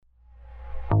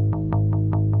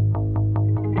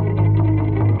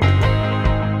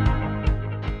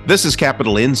This is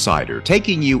Capital Insider,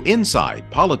 taking you inside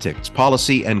politics,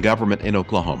 policy, and government in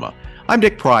Oklahoma. I'm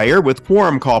Dick Pryor with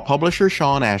Quorum Call publisher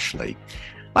Sean Ashley.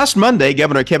 Last Monday,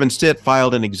 Governor Kevin Stitt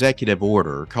filed an executive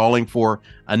order calling for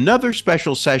another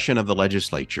special session of the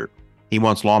legislature. He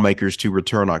wants lawmakers to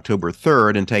return October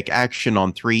 3rd and take action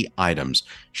on 3 items.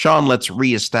 Sean, let's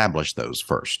reestablish those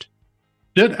first.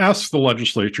 Stitt asked the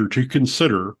legislature to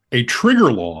consider a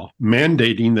trigger law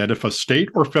mandating that if a state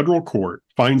or federal court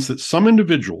finds that some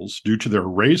individuals, due to their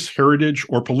race, heritage,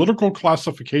 or political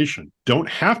classification, don't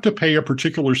have to pay a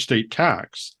particular state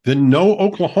tax, then no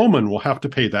Oklahoman will have to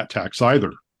pay that tax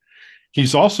either.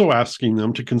 He's also asking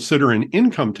them to consider an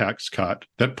income tax cut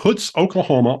that puts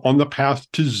Oklahoma on the path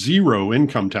to 0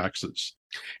 income taxes.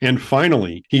 And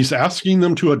finally, he's asking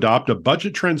them to adopt a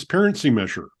budget transparency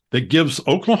measure that gives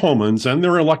Oklahomans and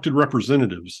their elected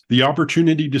representatives the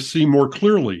opportunity to see more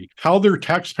clearly how their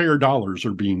taxpayer dollars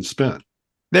are being spent.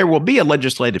 There will be a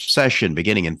legislative session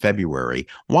beginning in February.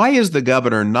 Why is the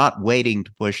governor not waiting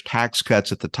to push tax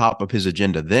cuts at the top of his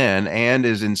agenda then, and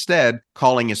is instead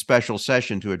calling a special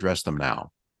session to address them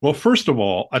now? Well, first of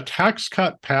all, a tax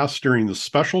cut passed during the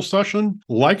special session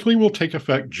likely will take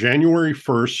effect January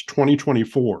 1st,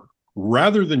 2024.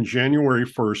 Rather than January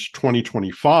 1st,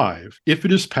 2025, if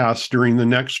it is passed during the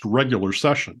next regular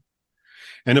session.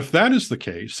 And if that is the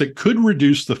case, it could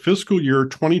reduce the fiscal year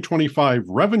 2025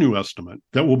 revenue estimate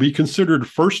that will be considered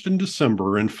first in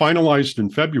December and finalized in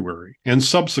February, and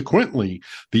subsequently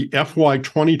the FY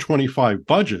 2025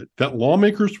 budget that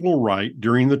lawmakers will write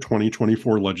during the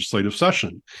 2024 legislative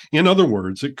session. In other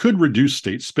words, it could reduce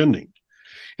state spending.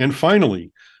 And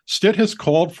finally, Stitt has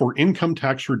called for income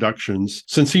tax reductions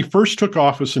since he first took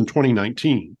office in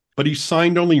 2019, but he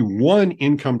signed only 1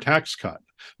 income tax cut.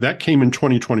 That came in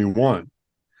 2021.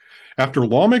 After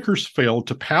lawmakers failed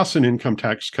to pass an income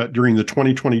tax cut during the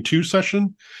 2022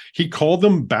 session, he called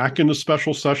them back into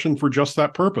special session for just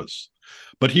that purpose.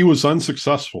 But he was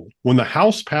unsuccessful when the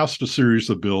House passed a series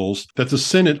of bills that the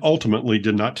Senate ultimately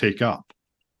did not take up.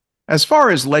 As far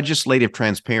as legislative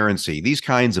transparency, these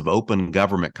kinds of open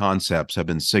government concepts have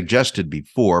been suggested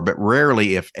before, but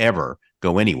rarely, if ever,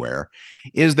 go anywhere.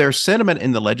 Is there sentiment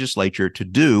in the legislature to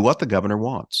do what the governor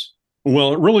wants?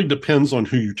 Well, it really depends on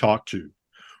who you talk to.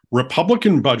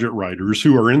 Republican budget writers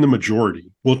who are in the majority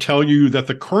will tell you that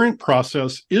the current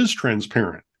process is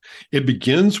transparent. It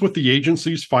begins with the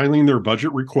agencies filing their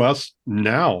budget requests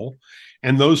now,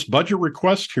 and those budget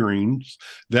request hearings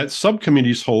that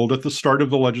subcommittees hold at the start of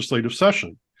the legislative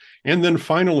session. And then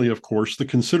finally, of course, the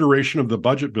consideration of the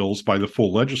budget bills by the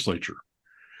full legislature.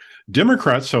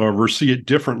 Democrats, however, see it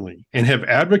differently and have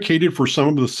advocated for some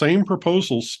of the same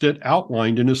proposals Stitt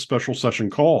outlined in his special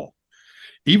session call.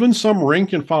 Even some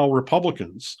rank-and-file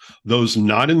Republicans, those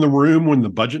not in the room when the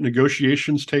budget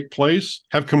negotiations take place,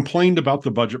 have complained about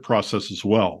the budget process as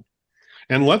well.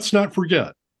 And let's not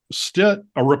forget, Stitt,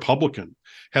 a Republican,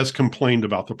 has complained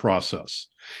about the process.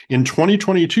 In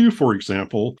 2022, for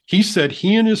example, he said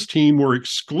he and his team were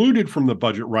excluded from the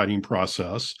budget writing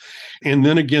process. And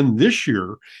then again this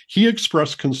year, he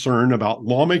expressed concern about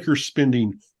lawmakers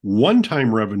spending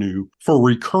one-time revenue for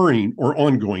recurring or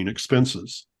ongoing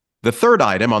expenses. The third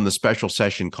item on the special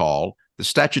session call, the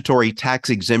statutory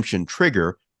tax exemption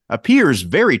trigger, appears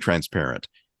very transparent.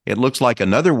 It looks like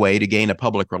another way to gain a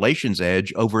public relations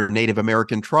edge over Native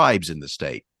American tribes in the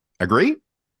state. Agree?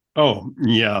 Oh,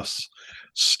 yes.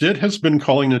 Stitt has been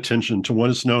calling attention to what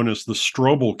is known as the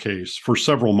Strobel case for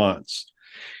several months.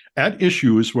 At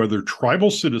issue is whether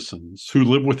tribal citizens who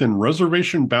live within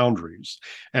reservation boundaries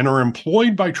and are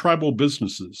employed by tribal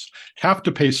businesses have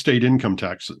to pay state income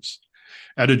taxes.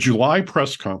 At a July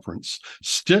press conference,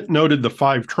 Stitt noted the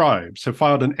 5 tribes have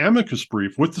filed an amicus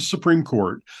brief with the Supreme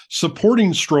Court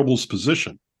supporting Strobel's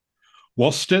position.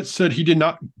 While Stitt said he did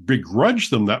not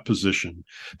begrudge them that position,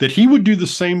 that he would do the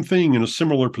same thing in a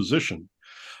similar position,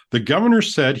 the governor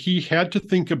said he had to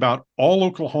think about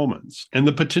all Oklahomans and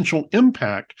the potential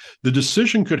impact the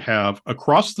decision could have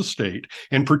across the state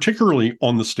and particularly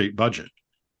on the state budget.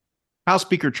 House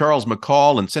Speaker Charles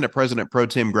McCall and Senate President Pro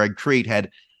Tem Greg Treat had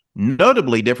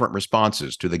notably different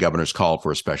responses to the governor's call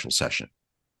for a special session.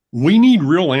 We need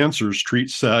real answers, Treat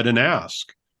said, and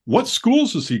ask, what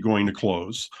schools is he going to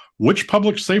close? Which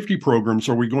public safety programs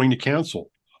are we going to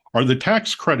cancel? Are the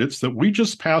tax credits that we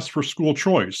just passed for school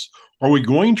choice, are we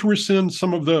going to rescind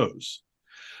some of those?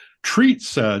 Treat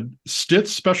said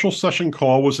Stitt's special session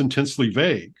call was intensely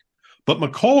vague, but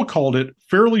McCall called it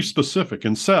fairly specific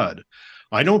and said,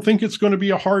 I don't think it's going to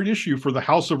be a hard issue for the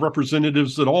House of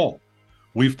Representatives at all.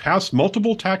 We've passed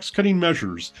multiple tax-cutting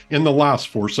measures in the last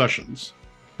 4 sessions.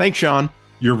 Thanks, Sean.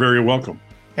 You're very welcome.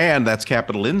 And that's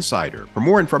Capital Insider. For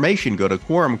more information, go to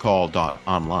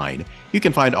quorumcall.online. You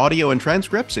can find audio and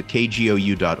transcripts at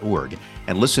kgou.org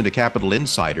and listen to Capital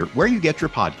Insider where you get your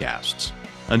podcasts.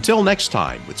 Until next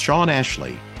time, with Sean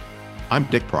Ashley, I'm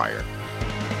Dick Pryor.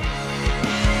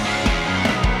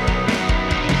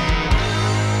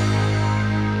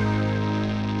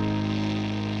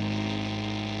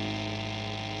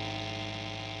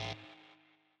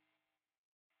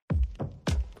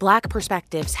 Black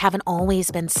perspectives haven't always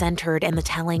been centered in the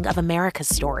telling of America's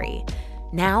story.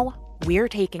 Now, we're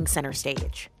taking center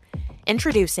stage.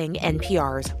 Introducing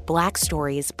NPR's Black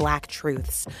Stories, Black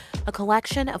Truths, a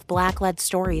collection of Black-led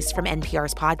stories from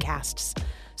NPR's podcasts.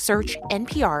 Search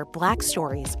NPR Black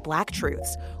Stories, Black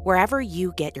Truths wherever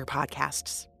you get your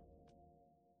podcasts.